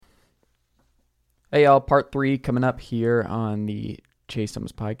Hey, y'all, part 3 coming up here on the Chase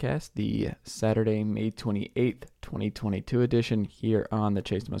Thomas podcast, the Saturday, May 28th, 2022 edition here on the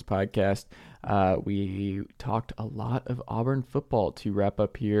Chase Thomas podcast. We talked a lot of Auburn football to wrap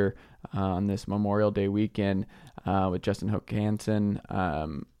up here on this Memorial Day weekend with Justin Hokanson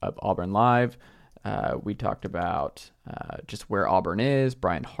of Auburn Live. We talked about just where Auburn is,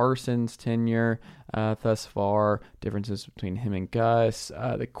 Bryan Harsin's tenure thus far, differences between him and Gus,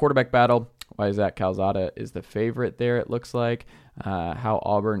 the quarterback battle, why Zach Calzada is the favorite there, it looks like, how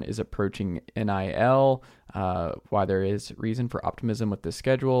Auburn is approaching NIL, why there is reason for optimism with the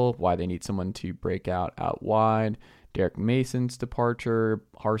schedule, why they need someone to break out wide, Derek Mason's departure,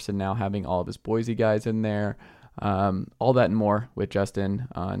 Harsin now having all of his Boise guys in there. All that and more with Justin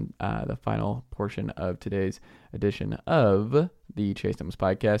on the final portion of today's edition of the Chase Thomas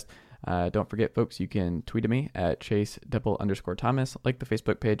podcast. Don't forget, folks, you can tweet at me at Chase_Thomas, like the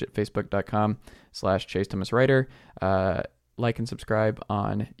Facebook page at facebook.com/Chase Thomas Writer. Like and subscribe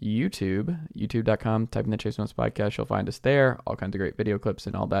on YouTube, youtube.com. Type in the Chase Thomas podcast. You'll find us there. All kinds of great video clips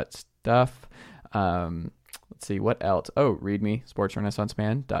and all that stuff. Let's see, what else? Oh, read me,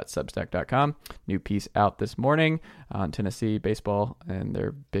 sportsrenaissanceman.substack.com. New piece out this morning on Tennessee baseball and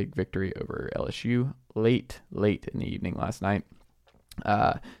their big victory over LSU late in the evening last night.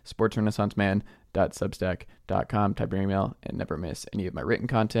 sportsrenaissanceman.substack.com. Type your email and never miss any of my written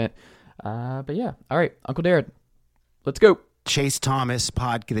content. But yeah, all right, Uncle Darren, let's go. Chase Thomas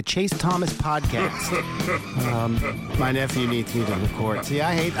the Chase Thomas podcast. My nephew needs me to record. See,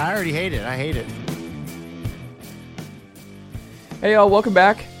 I already hate it. I hate it. Hey, y'all, welcome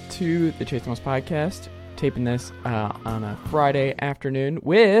back to the Chase Thomas podcast. Taping this on a Friday afternoon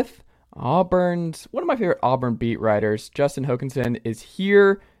with one of my favorite Auburn beat writers, Justin Hokanson, is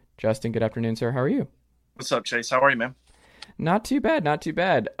here. Justin, good afternoon, sir. How are you? What's up, Chase? How are you, man? Not too bad.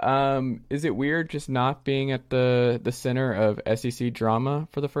 Is it weird just not being at the center of SEC drama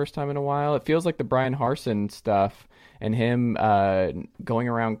for the first time in a while? It feels like the Bryan Harsin stuff and him going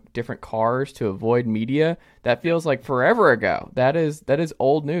around different cars to avoid media, that feels like forever ago. That is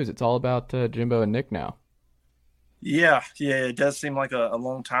old news. It's all about Jimbo and Nick now. Yeah, it does seem like a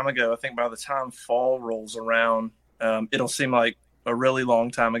long time ago. I think by the time fall rolls around, it'll seem like a really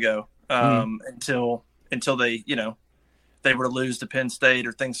long time ago until they, they were to lose to Penn State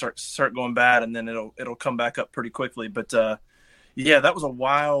or things start going bad, and then it'll come back up pretty quickly. But that was a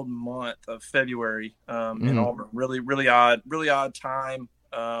wild month of February in Auburn. Really odd time.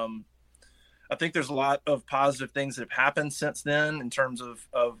 I think there's a lot of positive things that have happened since then in terms of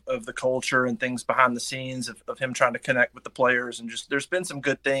the culture and things behind the scenes of him trying to connect with the players, and just there's been some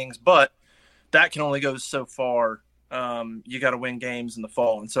good things, but that can only go so far. You got to win games in the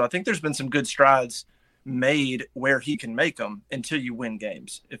fall, and so I think there's been some good strides made where he can make them until you win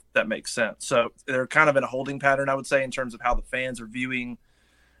games, if that makes sense. So they're kind of in a holding pattern, I would say, in terms of how the fans are viewing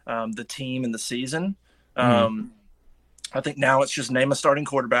the team and the season. I think now it's just name a starting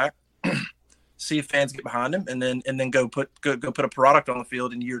quarterback, see if fans get behind him, and then go put a product on the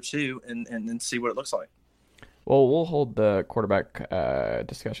field in year two and see what it looks like. Well, we'll hold the quarterback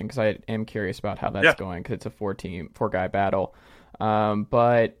discussion because I am curious about how that's going, because it's a four-guy battle.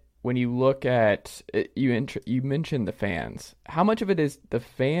 But when you look at it, you mentioned the fans. How much of it is the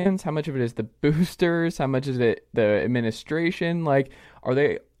fans? How much of it is the boosters? How much is it the administration? Like,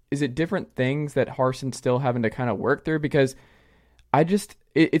 is it different things that Harsin's still having to kind of work through? Because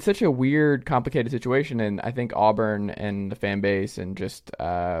it's such a weird, complicated situation, and I think Auburn and the fan base and just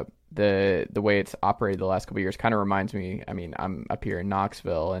the way it's operated the last couple of years kind of reminds me. I mean, I'm up here in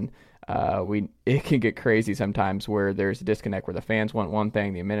Knoxville, and it can get crazy sometimes where there's a disconnect where the fans want one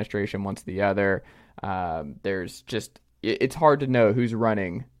thing, the administration wants the other. It's hard to know who's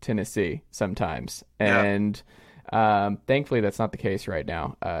running Tennessee sometimes. And thankfully that's not the case right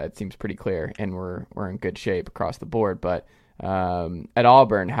now. It seems pretty clear, and we're in good shape across the board. But at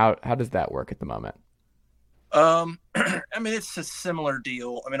Auburn, how does that work at the moment? I mean, it's a similar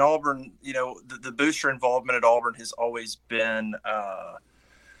deal. I mean, Auburn, the booster involvement at Auburn has always been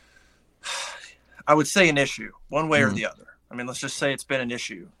I would say an issue, one way or the other. I mean, let's just say it's been an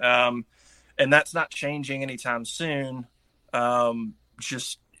issue. And that's not changing anytime soon,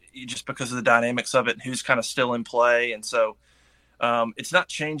 just because of the dynamics of it and who's kind of still in play. And so it's not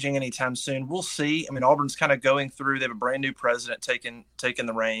changing anytime soon. We'll see. I mean, Auburn's kind of going through. They have a brand new president taking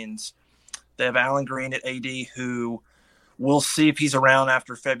the reins. They have Alan Green at AD, who we'll see if he's around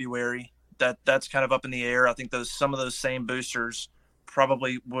after February. That's kind of up in the air. I think some of those same boosters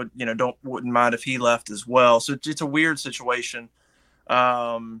probably wouldn't mind if he left as well. So it's a weird situation.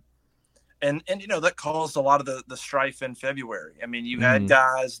 And that caused a lot of the strife in February. I mean, you had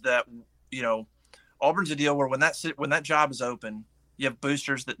guys that, Auburn's a deal where when that job is open, you have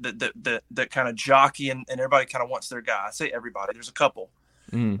boosters that kind of jockey and everybody kind of wants their guy. I say everybody. There's a couple.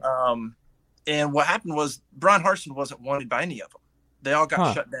 And what happened was Bryan Harsin wasn't wanted by any of them. They all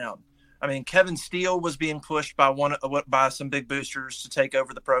got shut down. I mean, Kevin Steele was being pushed by some big boosters to take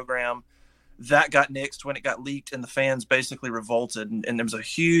over the program. That got nixed when it got leaked, and the fans basically revolted, and there was a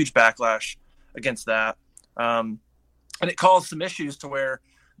huge backlash against that. And it caused some issues to where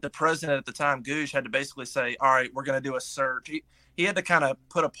the president at the time, Gooch, had to basically say, all right, we're going to do a search. He had to kind of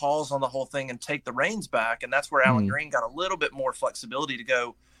put a pause on the whole thing and take the reins back, and that's where Alan Green got a little bit more flexibility to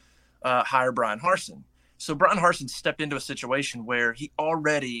go hire Bryan Harsin. So Bryan Harsin stepped into a situation where he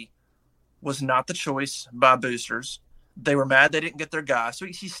already was not the choice by boosters. They were mad they didn't get their guy. So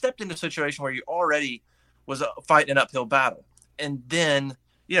he stepped into a situation where he already was fighting an uphill battle. And then,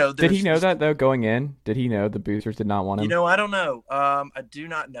 did he know that, though, going in? Did he know the boosters did not want him? I don't know. I do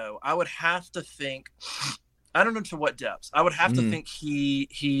not know. I would have to think – I don't know to what depths. I would have to think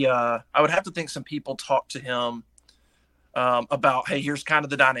I would have to think some people talked to him about, hey, here's kind of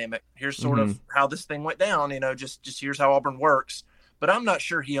the dynamic. Here's sort of how this thing went down. Just here's how Auburn works. But I'm not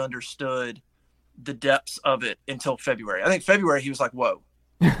sure he understood the depths of it until February. I think February he was like, whoa,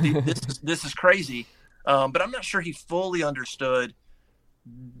 this is crazy. But I'm not sure he fully understood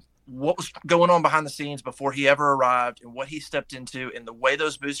what was going on behind the scenes before he ever arrived and what he stepped into and the way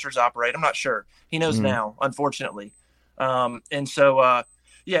those boosters operate. I'm not sure. He knows now, unfortunately. And so,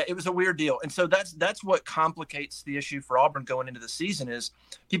 it was a weird deal. And so that's what complicates the issue for Auburn going into the season is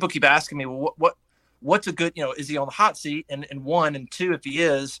people keep asking me, well, what's a good, is he on the hot seat? And one, and two, if he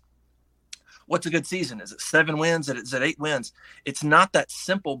is, what's a good season? Is it 7 wins? Is it 8 wins? It's not that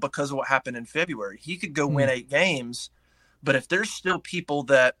simple because of what happened in February. He could go win 8 games, but if there's still people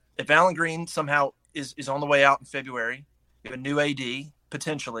that, if Alan Green somehow is on the way out in February, you have a new AD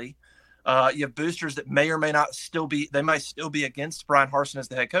potentially, you have boosters that may or may not still be, they might still be against Bryan Harsin as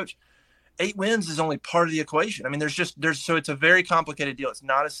the head coach. 8 wins is only part of the equation. I mean, so it's a very complicated deal. It's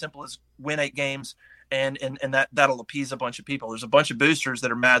not as simple as win 8 games and that'll appease a bunch of people. There's a bunch of boosters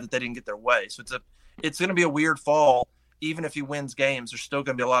that are mad that they didn't get their way. So it's going to be a weird fall. Even if he wins games, there's still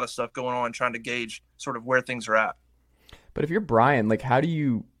going to be a lot of stuff going on trying to gauge sort of where things are at. But if you're Bryan, like, how do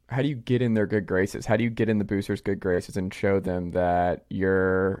you get in their good graces? How do you get in the boosters' good graces and show them that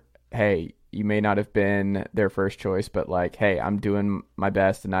hey, you may not have been their first choice, but like, hey, I'm doing my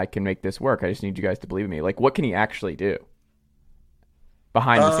best and I can make this work. I just need you guys to believe in me. Like, what can he actually do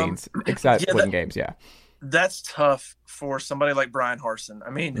behind the scenes, except winning games? Yeah. That's tough for somebody like Bryan Harsin. I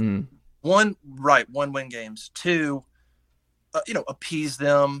mean, one, win games. 2, appease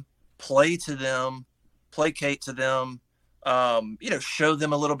them, play to them, placate to them, show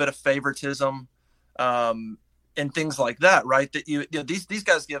them a little bit of favoritism, and things like that, right? That these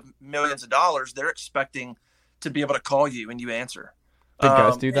guys give millions of dollars. They're expecting to be able to call you and you answer. Did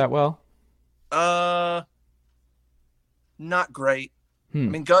Gus do that well? Not great. I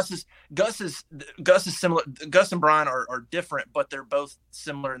mean, Gus is similar. Gus and Bryan are different, but they're both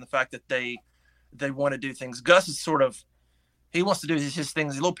similar in the fact that they want to do things. Gus is sort of, he wants to do his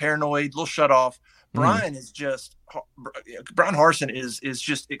things. He's a little paranoid, a little shut off. Bryan Bryan Harsin is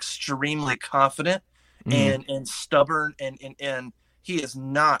just extremely confident and stubborn, and he is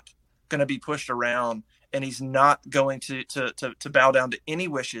not going to be pushed around, and he's not going to bow down to any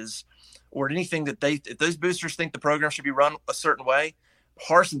wishes or anything that if those boosters think the program should be run a certain way.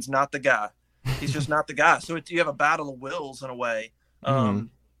 Harsin's not the guy. He's just not the guy. So you have a battle of wills in a way. And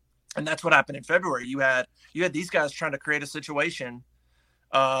that's what happened in February. You had these guys trying to create a situation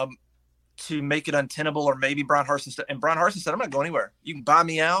to make it untenable, or maybe Bryan Harsin said, I'm not going anywhere. You can buy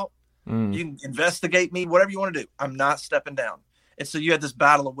me out. You can investigate me, whatever you want to do. I'm not stepping down. And so you had this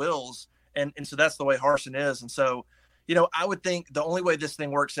battle of wills. And so that's the way Harsin is. And so, I would think the only way this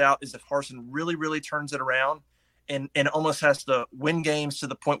thing works out is if Harsin really, really turns it around and almost has to win games to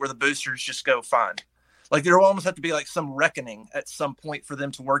the point where the boosters just go, fine. Like there will almost have to be like some reckoning at some point for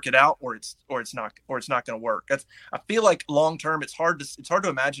them to work it out, or it's not going to work. I feel like long term, it's hard to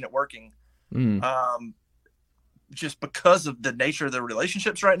imagine it working. Just because of the nature of the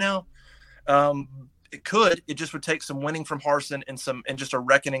relationships right now. It just would take some winning from Harsin and just a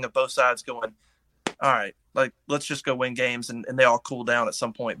reckoning of both sides going, all right, like let's just go win games and they all cool down at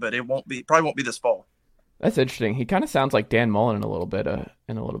some point, but probably won't be this fall. That's interesting. He kind of sounds like Dan Mullen in a little bit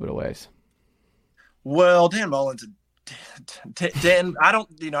of ways. Well, Dan Mullen's Dan. I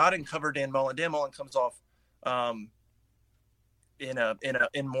didn't cover Dan Mullen. Dan Mullen comes off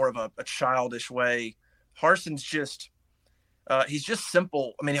in more of a childish way. Harsin's just he's just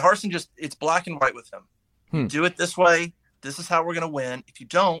simple. I mean, it's black and white with him. You do it this way. This is how we're going to win. If you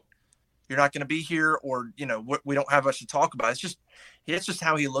don't, you're not going to be here, or, we don't have much to talk about. It's just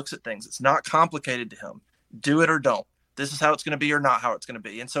how he looks at things. It's not complicated to him. Do it or don't. This is how it's going to be or not how it's going to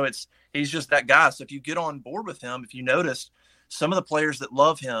be. And so he's just that guy. So if you get on board with him, if you notice some of the players that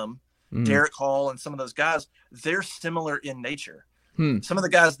love him, Derek Hall and some of those guys, they're similar in nature. Some of the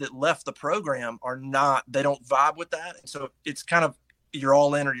guys that left the program they don't vibe with that. And so it's kind of, you're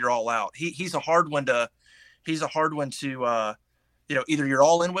all in or you're all out. He's a hard one to either you're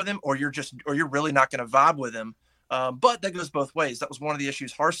all in with him or you're really not going to vibe with him. But that goes both ways. That was one of the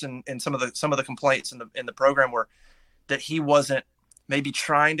issues Harsin and some of the complaints in the program were that he wasn't maybe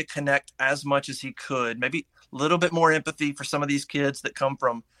trying to connect as much as he could, maybe a little bit more empathy for some of these kids that come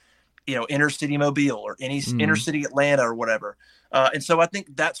from, inner city Mobile or inner city Atlanta or whatever. And so I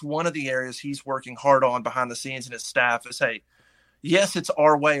think that's one of the areas he's working hard on behind the scenes, and his staff is, hey, yes, it's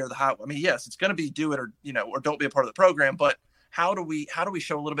our way or the highway. I mean, yes, it's going to be do it or, or don't be a part of the program. But how do we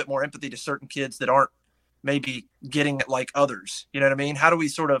show a little bit more empathy to certain kids that aren't maybe getting it like others? You know what I mean? How do we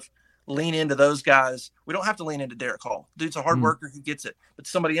sort of lean into those guys? We don't have to lean into Derek Hall. Dude's a hard worker. He gets it. But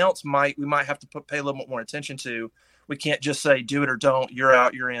somebody else we might have to pay a little bit more attention to. We can't just say do it or don't. You're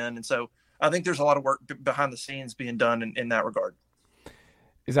out, you're in. And so I think there's a lot of work behind the scenes being done in that regard.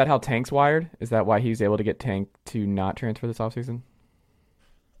 Is that how Tank's wired? Is that why he's able to get Tank to not transfer this offseason?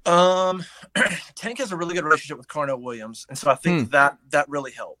 Tank has a really good relationship with Carnell Williams, and so I think that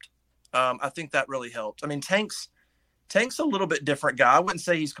really helped. I think that really helped. I mean, Tank's a little bit different guy. I wouldn't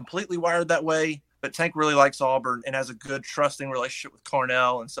say he's completely wired that way, but Tank really likes Auburn and has a good, trusting relationship with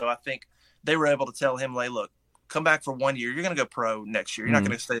Carnell, and so I think they were able to tell him, like, look, come back for 1 year. You're going to go pro next year. You're not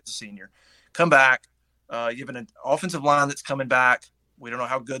going to stay as a senior. Come back. You have an offensive line that's coming back. We don't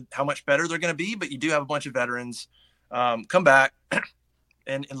know how much better they're going to be, but you do have a bunch of veterans. Come back.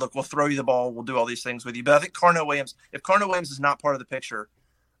 And look, we'll throw you the ball. We'll do all these things with you. But I think if Carnell Williams is not part of the picture,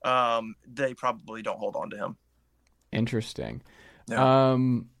 they probably don't hold on to him. Interesting. Yeah.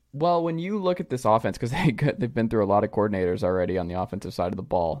 Well, when you look at this offense, because they've been through a lot of coordinators already on the offensive side of the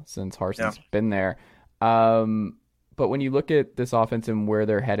ball since Harsin's been there. But when you look at this offense and where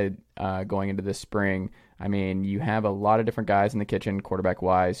they're headed going into this spring, I mean, you have a lot of different guys in the kitchen,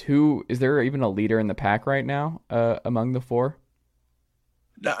 quarterback-wise. Is there even a leader in the pack right now among the four?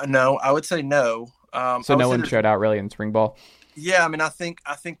 No, I would say no. So no one showed out really in spring ball? Yeah, I mean, I think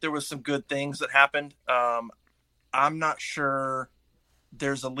there was some good things that happened. I'm not sure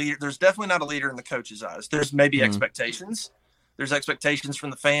there's a leader. There's definitely not a leader in the coach's eyes. There's maybe expectations. There's expectations from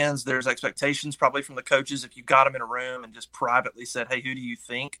the fans. There's expectations probably from the coaches. If you got them in a room and just privately said, hey, who do you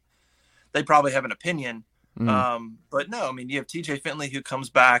think? They probably have an opinion. But no, I mean, you have TJ Finley who comes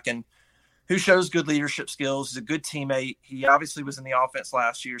back and who shows good leadership skills. He's a good teammate. He obviously was in the offense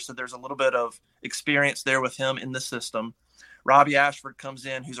last year, so there's a little bit of experience there with him in the system. Robbie Ashford comes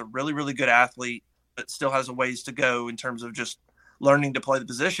in, who's a really, really good athlete, but still has a ways to go in terms of just learning to play the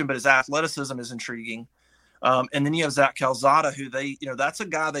position, but his athleticism is intriguing. And then you have Zach Calzada, who that's a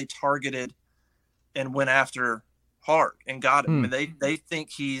guy they targeted and went after hard and got him. I mean, they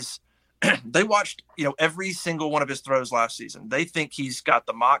think they watched, every single one of his throws last season. They think he's got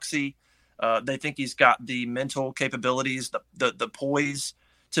the moxie. They think he's got the mental capabilities, the poise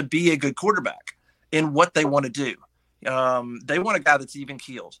to be a good quarterback in what they want to do. They want a guy that's even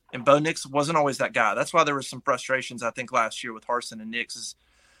keeled, and Bo Nix wasn't always that guy. That's why there was some frustrations, I think, last year with Harsin and Nix. Is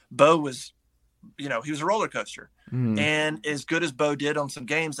Bo was, he was a roller coaster, and as good as Bo did on some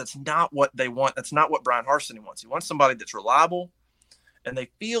games, that's not what they want. That's not what Bryan Harsin wants. He wants somebody that's reliable, and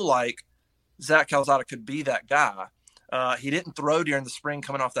they feel like Zach Calzada could be that guy. He didn't throw during the spring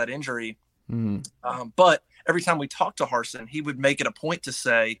coming off that injury. But every time we talked to Harsin, he would make it a point to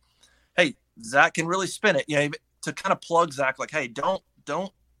say, hey, Zach can really spin it, to kind of plug Zach, like, hey, don't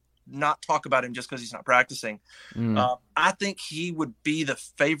not talk about him just because he's not practicing. I think he would be the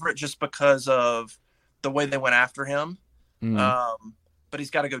favorite just because of the way they went after him. But he's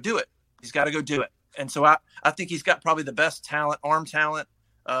got to go do it. And so I think he's got probably the best talent, arm talent,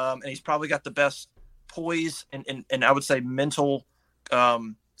 and he's probably got the best poise and I would say mental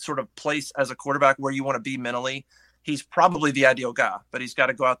sort of place as a quarterback where you want to be mentally. He's probably the ideal guy, but he's got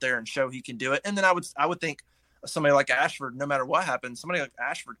to go out there and show he can do it. And then I would think somebody like Ashford, no matter what happens, somebody like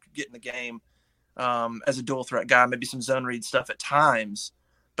Ashford could get in the game as a dual threat guy, maybe some zone read stuff at times.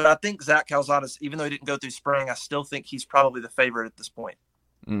 But I think Zach Calzada, even though he didn't go through spring, I still think he's probably the favorite at this point.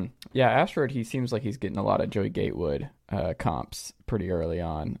 Yeah, Ashford, he seems like he's getting a lot of Joey Gatewood comps pretty early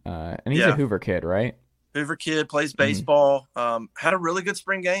on. And he's a Hoover kid, right? Hoover kid, plays baseball, had a really good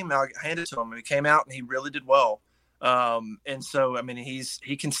spring game. I handed it to him. He came out and he really did well. And so, I mean,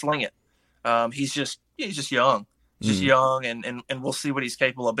 he can sling it. He's just young. just young, and we'll see what he's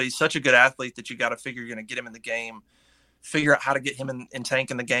capable of. But he's such a good athlete that you got to figure you're going to get him in the game, figure out how to get him in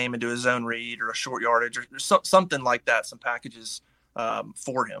tank in the game and do a zone read or a short yardage or something like that, some packages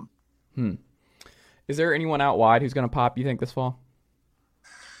for him. Is there anyone out wide who's going to pop, you think, this fall?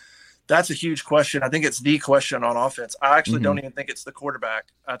 That's a huge question. I think it's the question on offense. I actually don't even think it's the quarterback.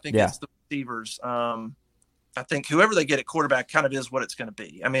 I think it's the receivers. I think whoever they get at quarterback kind of is what it's going to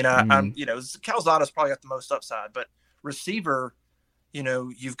be. I mean, I'm Calzada's probably got the most upside, but receiver,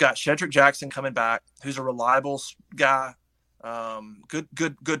 you've got Shedrick Jackson coming back, who's a reliable guy,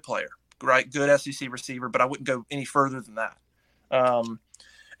 good player, right? Good SEC receiver, but I wouldn't go any further than that.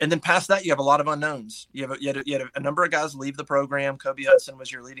 And then past that, you have a lot of unknowns. You had a number of guys leave the program. Kobe Hudson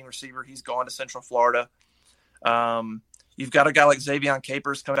was your leading receiver. He's gone to Central Florida. You've got a guy like Xavion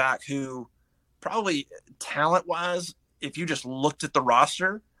Capers come back who probably talent-wise, if you just looked at the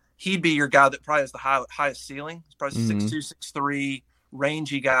roster, he'd be your guy that probably has the highest ceiling. He's probably 6'2", 6'3",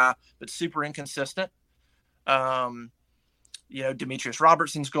 rangy guy, but super inconsistent. Demetrius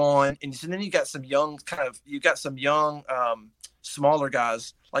Robertson's gone. And then you got some young smaller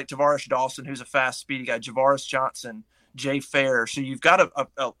guys like Tavares Dawson, who's a fast, speedy guy, Javaris Johnson, Jay Fair. So you've got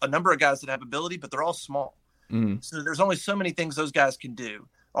a number of guys that have ability, but they're all small. So there's only so many things those guys can do.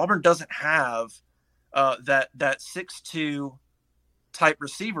 Auburn doesn't have that 6'2" type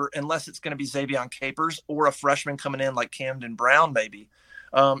receiver unless it's going to be Xavion Capers or a freshman coming in like Camden Brown maybe.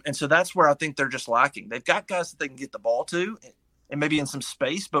 And so that's where I think they're just lacking. They've got guys that they can get the ball to and maybe in some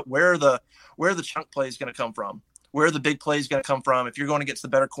space, but where the chunk play is going to come from, where the big play is going to come from. If you're going against the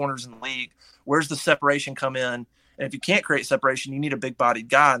better corners in the league, where's the separation come in? And if you can't create separation, you need a big bodied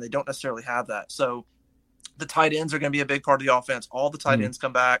guy, and they don't necessarily have that. So the tight ends are going to be a big part of the offense. All the tight ends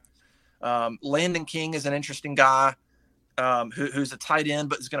come back. Landon King is an interesting guy who's a tight end,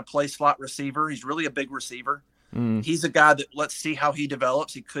 but is going to play slot receiver. He's really a big receiver. He's a guy that let's see how he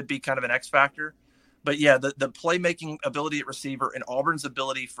develops. He could be kind of an X factor. But, yeah, the playmaking ability at receiver and Auburn's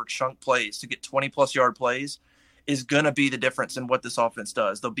ability for chunk plays to get 20-plus yard plays is going to be the difference in what this offense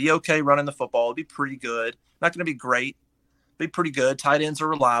does. They'll be okay running the football. It'll be pretty good. Not going to be great. Be pretty good. Tight ends are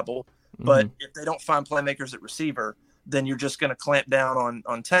reliable. But if they don't find playmakers at receiver, then you're just going to clamp down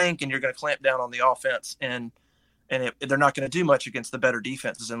on Tank, and you're going to clamp down on the offense, and they're not going to do much against the better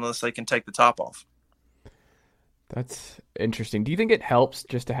defenses unless they can take the top off. That's interesting. Do you think it helps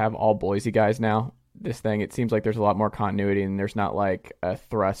just to have all Boise guys now? This thing, it seems like there's a lot more continuity, and there's not like a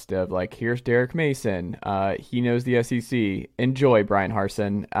thrust of like, here's Derek Mason. He knows the SEC. Enjoy, Bryan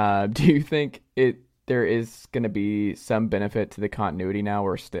Harsin. Do you think there is going to be some benefit to the continuity now,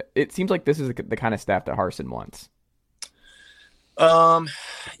 or it seems like this is the kind of staff that Harsin wants?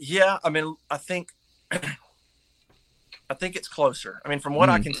 Yeah, I mean, I think it's closer. I mean, from what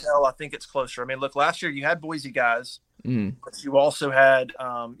I can tell, I think it's closer. I mean, look, last year you had Boise guys, but you also had,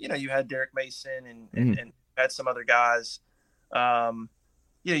 you had Derek Mason and had some other guys.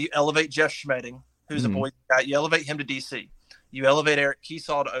 You elevate Jeff Schmedding, who's a Boise guy. You elevate him to DC. You elevate Eric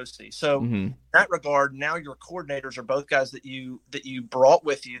Keesall to OC. So in that regard, now your coordinators are both guys that you brought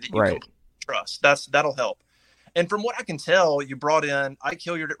with you that you can trust. That'll help. And from what I can tell, you brought in Ike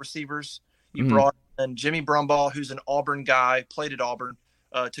Hilliard at receivers. You brought in Jimmy Brumbaugh, who's an Auburn guy, played at Auburn,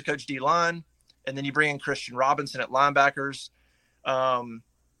 to coach D-line. And then you bring in Christian Robinson at linebackers.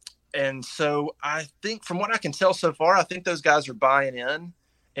 And so I think from what I can tell so far, I think those guys are buying in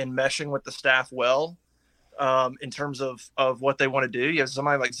and meshing with the staff well in terms of what they want to do. You have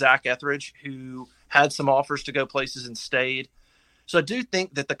somebody like Zach Etheridge who had some offers to go places and stayed. So I do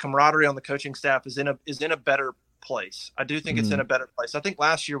think that the camaraderie on the coaching staff is in a better place. I do think it's in a better place. I think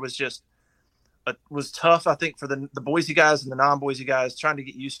last year was just was tough, I think, for the Boise guys and the non-Boise guys trying to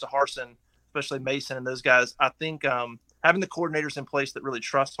get used to Harsin, especially Mason and those guys. I think having the coordinators in place that really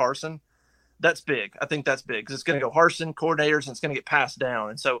trust Harsin, that's big. I think that's big because it's going to go Harsin, coordinators, and it's going to get passed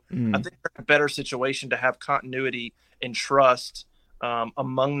down. And so I think they're in a better situation to have continuity and trust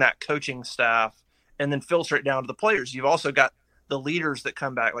among that coaching staff and then filter it down to the players. You've also got the leaders that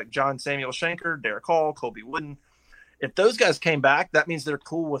come back, like John Samuel Shanker, Derek Hall, Colby Wooden. If those guys came back, that means they're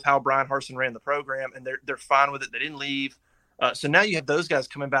cool with how Bryan Harsin ran the program, and they're fine with it. They didn't leave. So now you have those guys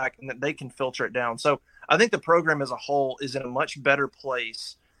coming back, and that they can filter it down. So I think the program as a whole is in a much better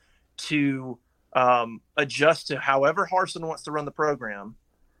place to adjust to however Harsin wants to run the program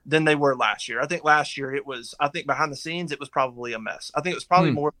than they were last year. I think last year behind the scenes, it was probably a mess. I think it was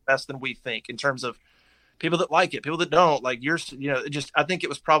probably more of a mess than we think in terms of people that like it, people that don't. Like I think it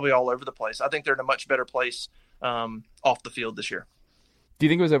was probably all over the place. I think they're in a much better place off the field this year. Do you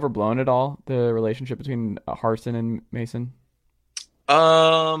think it was overblown at all, the relationship between Harsin and Mason?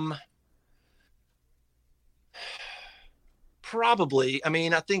 Probably. I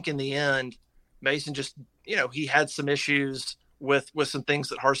mean, I think in the end, Mason just, he had some issues with some things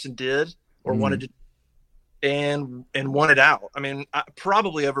that Harsin did or wanted to and wanted out. I mean,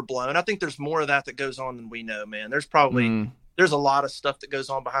 probably overblown. I think there's more of that goes on than we know, man. There's probably there's a lot of stuff that goes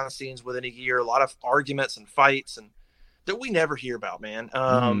on behind the scenes within a year, a lot of arguments and fights and that we never hear about, man.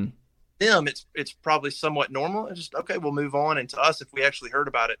 Them, it's probably somewhat normal. It's just, okay, we'll move on. And to us, if we actually heard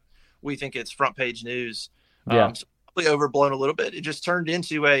about it, we think it's front page news. So probably overblown a little bit. It just turned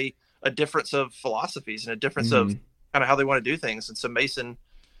into a difference of philosophies and a difference of kind of how they want to do things. And so Mason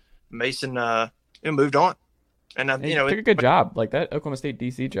moved on. And he took a good job, like that Oklahoma State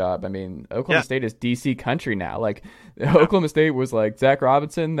DC job. I mean, Oklahoma State is DC country now. Like Oklahoma State was like Zach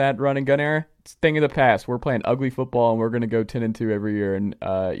Robinson, that run and gun era. It's a thing of the past. We're playing ugly football and we're going to go 10-2 every year, and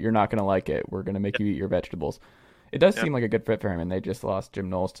you're not going to like it. We're going to make you eat your vegetables. It does seem like a good fit for him, and they just lost Jim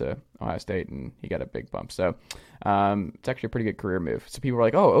Knowles to Ohio State, and he got a big bump. So it's actually a pretty good career move. So people were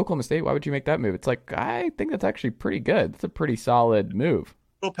like, "Oh, Oklahoma State, why would you make that move?" It's like, I think that's actually pretty good. It's a pretty solid move.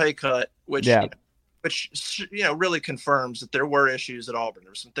 Little pay cut, which really confirms that there were issues at Auburn.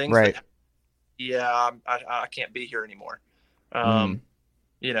 There were some things that, I can't be here anymore. And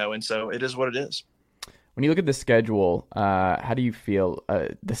so it is what it is. When you look at the schedule, how do you feel? I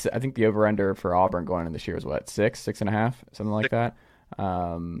think the over-under for Auburn going into this year is what, 6.5, something like that.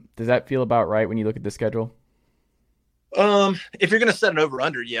 Does that feel about right when you look at the schedule? If you're going to set an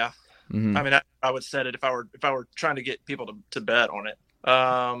over-under, yeah. I mean, I would set it if I were trying to get people to bet on it.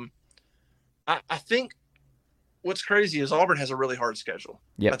 I think what's crazy is Auburn has a really hard schedule.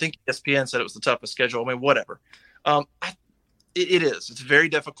 I think ESPN said it was the toughest schedule. I mean, whatever. It is. It's very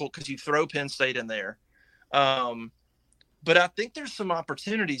difficult because you throw Penn State in there. But I think there's some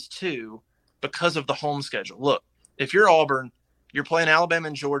opportunities too because of the home schedule. Look, if you're Auburn, you're playing Alabama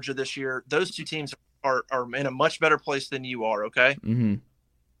and Georgia this year. Those two teams are in a much better place than you are. Okay.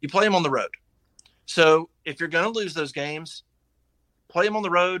 You play them on the road. So if you're going to lose those games, play them on the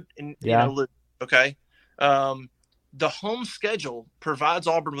road and lose. Okay. The home schedule provides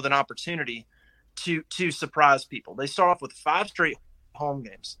Auburn with an opportunity to surprise people. They start off with 5 straight home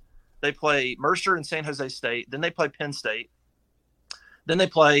games. They play Mercer and San Jose State. Then they play Penn State. Then they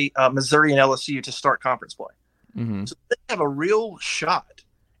play Missouri and LSU to start conference play. So they have a real shot.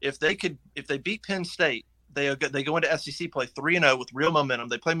 If they beat Penn State, they go into SEC play 3-0 with real momentum.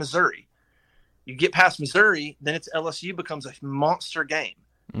 They play Missouri. You get past Missouri, then it's LSU becomes a monster game.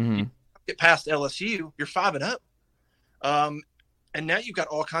 You get past LSU, you're 5-0. And now you've got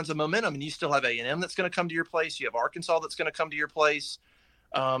all kinds of momentum, and you still have A&M that's going to come to your place. You have Arkansas that's going to come to your place.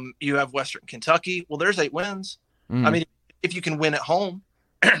 You have Western Kentucky. Well, there's 8 wins. I mean, if you can win at home.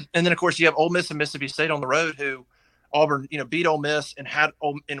 And then, of course, you have Ole Miss and Mississippi State on the road, who Auburn, beat Ole Miss and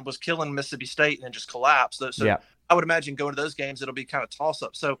was killing Mississippi State and then just collapsed. So I would imagine going to those games, it'll be kind of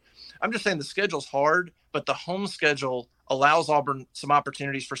toss-up. So I'm just saying the schedule's hard, but the home schedule allows Auburn some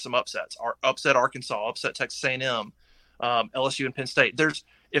opportunities for some upsets. Upset Arkansas, upset Texas A&M, LSU and Penn State.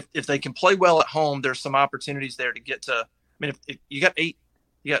 If they can play well at home, there's some opportunities there to get to. I mean, if you got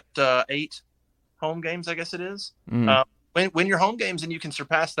 8 home games, I guess it is. Win your home games, and you can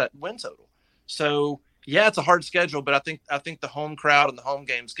surpass that win total. So yeah, it's a hard schedule, but I think the home crowd and the home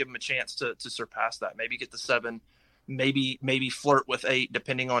games give them a chance to surpass that. Maybe get to 7, maybe flirt with 8,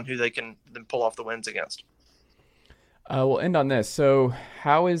 depending on who they can then pull off the wins against. We'll end on this. So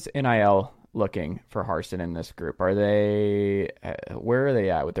how is NIL looking for Harsin in this group? Where are they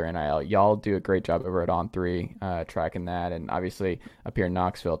at with their NIL? Y'all do a great job over at On3 tracking that, and obviously up here in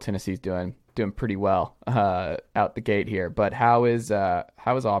Knoxville, Tennessee's doing pretty well out the gate here. But how is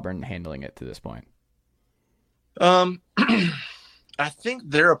Auburn handling it to this point? I think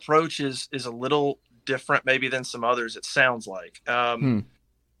their approach is a little different maybe than some others. It sounds like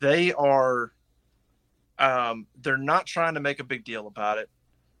they are. They're not trying to make a big deal about it.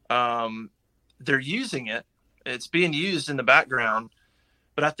 They're using it. It's being used in the background.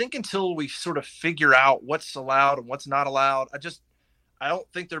 But I think until we sort of figure out what's allowed and what's not allowed, I don't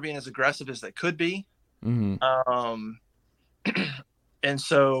think they're being as aggressive as they could be. And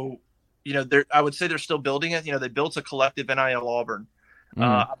so, I would say they're still building it. They built a collective NIL Auburn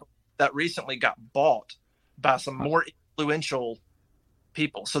that recently got bought by some more influential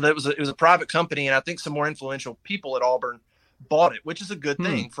people. So that it was a private company, and I think some more influential people at Auburn bought it, which is a good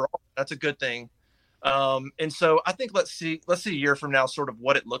thing for Auburn. That's a good thing. And so I think let's see a year from now sort of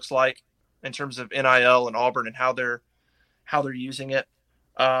what it looks like in terms of NIL and Auburn and how they're using it.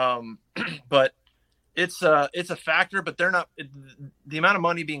 But it's a factor, but they're not. The amount of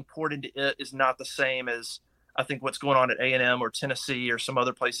money being poured into it is not the same as I think what's going on at A&M or Tennessee or some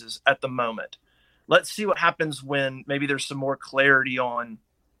other places at the moment. let's see what happens when maybe there's some more clarity on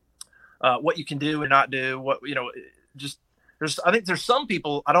what you can do and not do. What I think there's some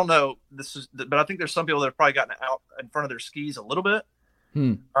people, I don't know but I think there's some people that have probably gotten out in front of their skis a little bit.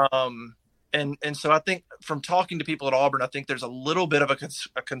 And so I think from talking to people at Auburn, I think there's a little bit of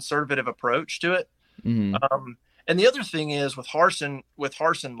a conservative approach to it. And the other thing is with Harsin,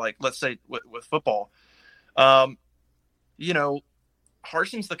 like let's say with football, Harsin's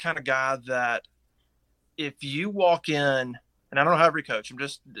the kind of guy that if you walk in, and I don't have every coach, I'm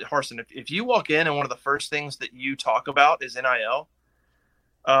just Harsin. If you walk in and one of the first things that you talk about is NIL,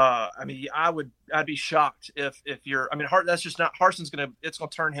 I'd be shocked if that's just not Harsin's it's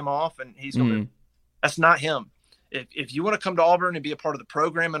gonna turn him off, and he's gonna. That's not him. If you want to come to Auburn and be a part of the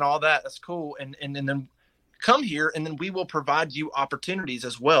program and all that, that's cool. And then come here, and then we will provide you opportunities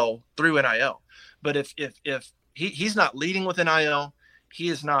as well through NIL. But if he's not leading with NIL, he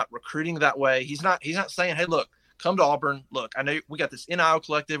is not recruiting that way. He's not saying, hey, look, come to Auburn. Look, I know we got this NIL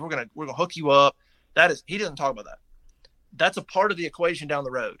collective. We're gonna hook you up. He doesn't talk about that. That's a part of the equation down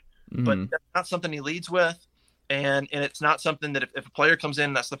the road, but that's not something he leads with. And it's not something that if a player comes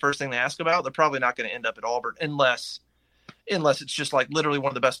in, that's the first thing they ask about, they're probably not going to end up at Auburn unless it's just like literally one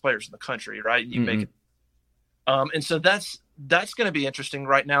of the best players in the country. Right. You make it. And so that's going to be interesting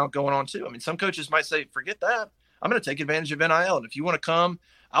right now going on too. I mean, some coaches might say, forget that. I'm going to take advantage of NIL. And if you want to come,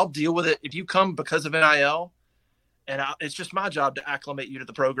 I'll deal with it. If you come because of NIL, it's just my job to acclimate you to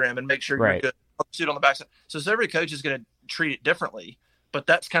the program and make sure you're good. Suit on the backside. So every coach is going to treat it differently, but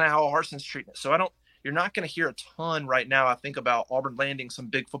that's kind of how Harsin's treating it. So you're not going to hear a ton right now, I think, about Auburn landing some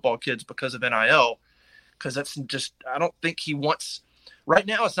big football kids because of NIL, because that's just, I don't think he wants, right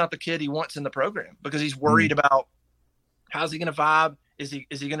now it's not the kid he wants in the program, because he's worried about how's he going to vibe? Is he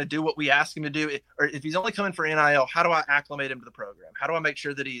going to do what we ask him to do? Or if he's only coming for NIL, how do I acclimate him to the program? How do I make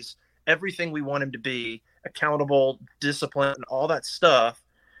sure that he's everything we want him to be, accountable, disciplined, and all that stuff,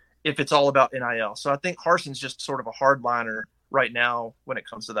 if it's all about NIL? So I think Harsin's just sort of a hardliner right now when it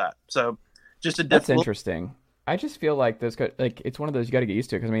comes to that. So that's interesting. I just feel like it's one of those you got to get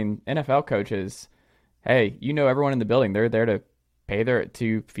used to, because I mean, NFL coaches, hey, everyone in the building, they're there to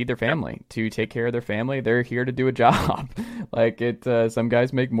feed their family, to take care of their family. They're here to do a job. Some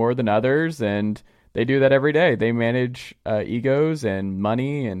guys make more than others, and they do that every day. They manage egos and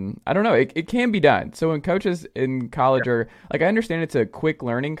money, and I don't know. It can be done. So when coaches in college are I understand it's a quick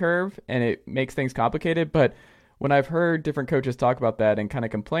learning curve and it makes things complicated, but when I've heard different coaches talk about that and kind of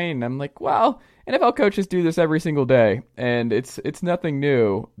complain, I'm like, well, NFL coaches do this every single day, and it's nothing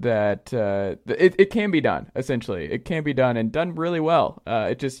new. That it can be done. Essentially, it can be done and done really well.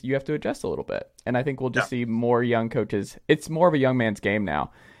 You have to adjust a little bit, and I think we'll just see more young coaches. It's more of a young man's game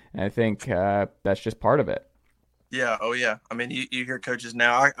now. And I think that's just part of it. Yeah. Oh, yeah. I mean, you hear coaches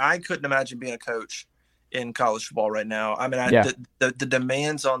now. I couldn't imagine being a coach in college football right now. I mean, the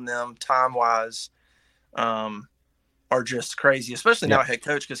demands on them time-wise are just crazy, especially now a head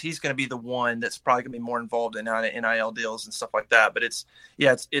coach, because he's going to be the one that's probably going to be more involved in NIL deals and stuff like that. But it's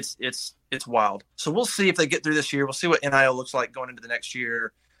wild. So we'll see if they get through this year. We'll see what NIL looks like going into the next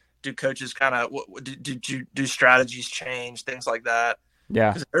year. Do coaches kind of do strategies change, things like that?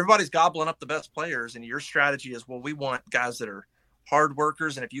 Yeah, because everybody's gobbling up the best players, and your strategy is, well, we want guys that are hard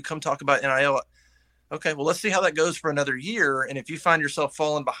workers. And if you come talk about NIL, okay, well, let's see how that goes for another year. And if you find yourself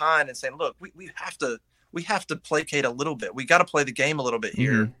falling behind and saying, look, we have to placate a little bit. We got to play the game a little bit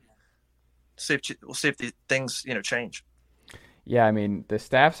here. We'll see if the things change. Yeah, I mean, the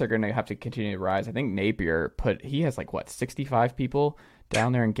staffs are going to have to continue to rise. I think Napier he has 65 people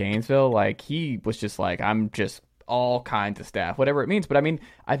down there in Gainesville. He was just I'm just all kinds of staff, whatever it means. But I mean,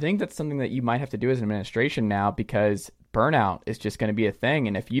 I think that's something that you might have to do as an administration now, because burnout is just going to be a thing.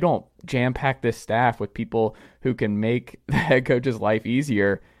 And if you don't jam pack this staff with people who can make the head coach's life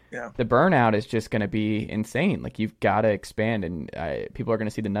easier, the burnout is just going to be insane. You've got to expand, and people are going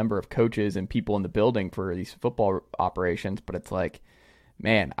to see the number of coaches and people in the building for these football operations. But it's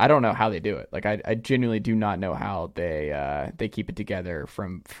man, I don't know how they do it. I genuinely do not know how they keep it together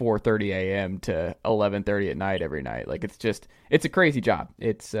from 4:30 a.m. to 11:30 at night every night. It's a crazy job.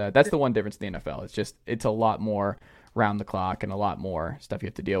 That's the one difference in the NFL. It's a lot more round the clock and a lot more stuff you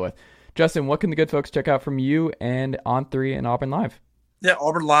have to deal with. Justin, what can the good folks check out from you and On3 and Auburn Live? Yeah,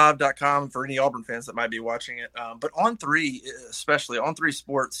 auburnlive.com for any Auburn fans that might be watching it. But On3, especially On3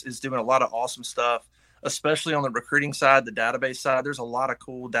 Sports, is doing a lot of awesome stuff, especially on the recruiting side, the database side. There's a lot of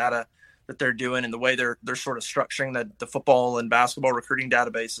cool data that they're doing, and the way they're sort of structuring the football and basketball recruiting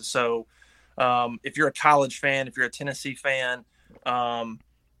databases. So if you're a college fan, if you're a Tennessee fan,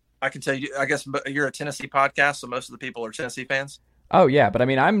 I can tell you, I guess you're a Tennessee podcast, so most of the people are Tennessee fans. Oh yeah, but I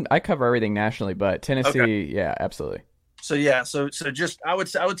mean, I cover everything nationally, but Tennessee, Okay. yeah, absolutely. So yeah, so just I would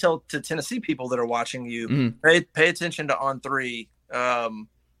tell to Tennessee people that are watching you, Mhm. pay attention to On Three,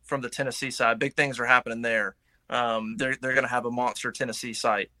 from the Tennessee side. Big things are happening there. They're going to have a monster Tennessee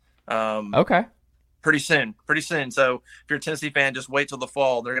site. Um, Okay, pretty soon, pretty soon. So if you're a Tennessee fan, just wait till the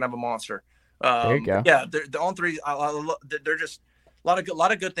fall. They're gonna have a monster. there you But go. yeah, they're on three. They're just a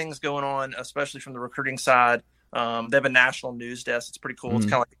lot of good things going on, especially from the recruiting side. They have a national news desk. It's pretty cool. It's Mhm.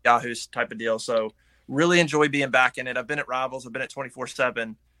 kind of like a Yahoo type of deal. So really enjoy being back in it. I've been at Rivals. I've been at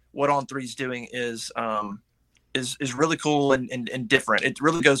 24/7. What On Three's doing is really cool and different. It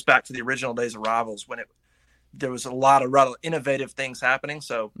really goes back to the original days of Rivals when there was a lot of rather innovative things happening.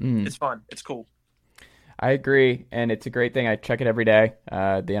 So Mhm. it's fun. It's cool. I agree, and it's a great thing. I check it every day.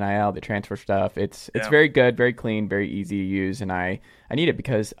 The NIL, the transfer stuff. It's Yeah. very good, very clean, very easy to use, and I need it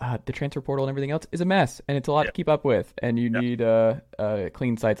because the transfer portal and everything else is a mess, and it's a lot to keep up with. And you need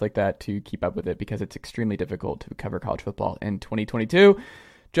clean sites like that to keep up with it because it's extremely difficult to cover college football in 2022.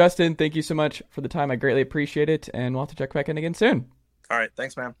 Justin, thank you so much for the time. I greatly appreciate it, and we'll have to check back in again soon. All right.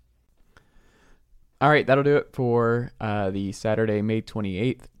 Thanks, man. All right, that'll do it for the Saturday, May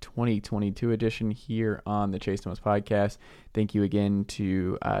 28th, 2022 edition here on the Chase Thomas podcast. Thank you again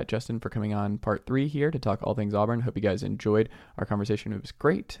to Justin for coming on part 3 here to talk all things Auburn. Hope you guys enjoyed our conversation. It was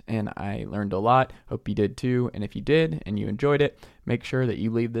great, and I learned a lot. Hope you did too. And if you did and you enjoyed it, make sure that you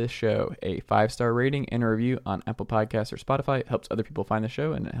leave this show a 5-star rating and a review on Apple Podcasts or Spotify. It helps other people find the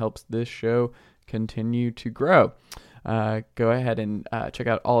show, and it helps this show continue to grow. Go ahead and check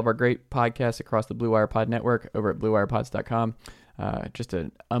out all of our great podcasts across the Blue Wire Pod Network over at bluewirepods.com. Just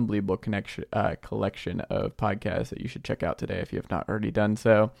an unbelievable collection of podcasts that you should check out today if you have not already done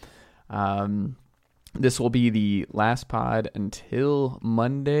so. This will be the last pod until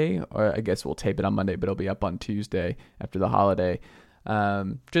Monday, or I guess we'll tape it on Monday, but it'll be up on Tuesday after the holiday.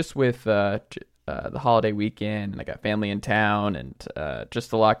 Just with the holiday weekend, and I got family in town, and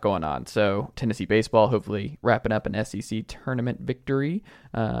just a lot going on. So Tennessee baseball, hopefully wrapping up an SEC tournament victory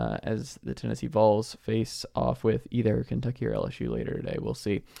as the Tennessee Vols face off with either Kentucky or LSU later today. We'll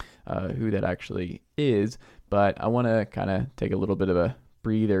see who that actually is, but I want to kind of take a little bit of a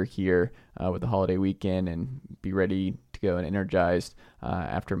breather here with the holiday weekend and be ready to go and energized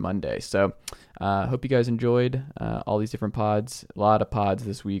after Monday. So hope you guys enjoyed all these different pods. A lot of pods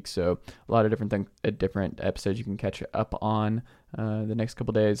this week, so a lot of different episodes you can catch up on the next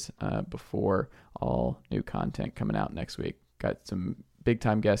couple days before all new content coming out next week. Got some big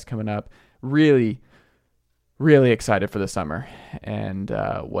time guests coming up. Really excited for the summer and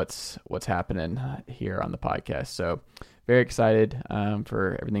what's happening here on the podcast. So very excited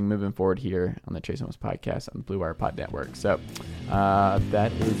for everything moving forward here on the Chase Thomas podcast on the Blue Wire Pod Network. So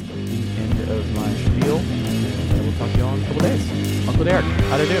that is the end of my spiel. And we'll talk to you all in a couple days. Uncle Derek,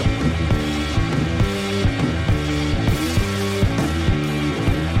 how'd I do?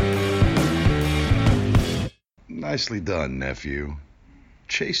 Nicely done, nephew.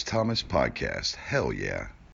 Chase Thomas Podcast. Hell yeah.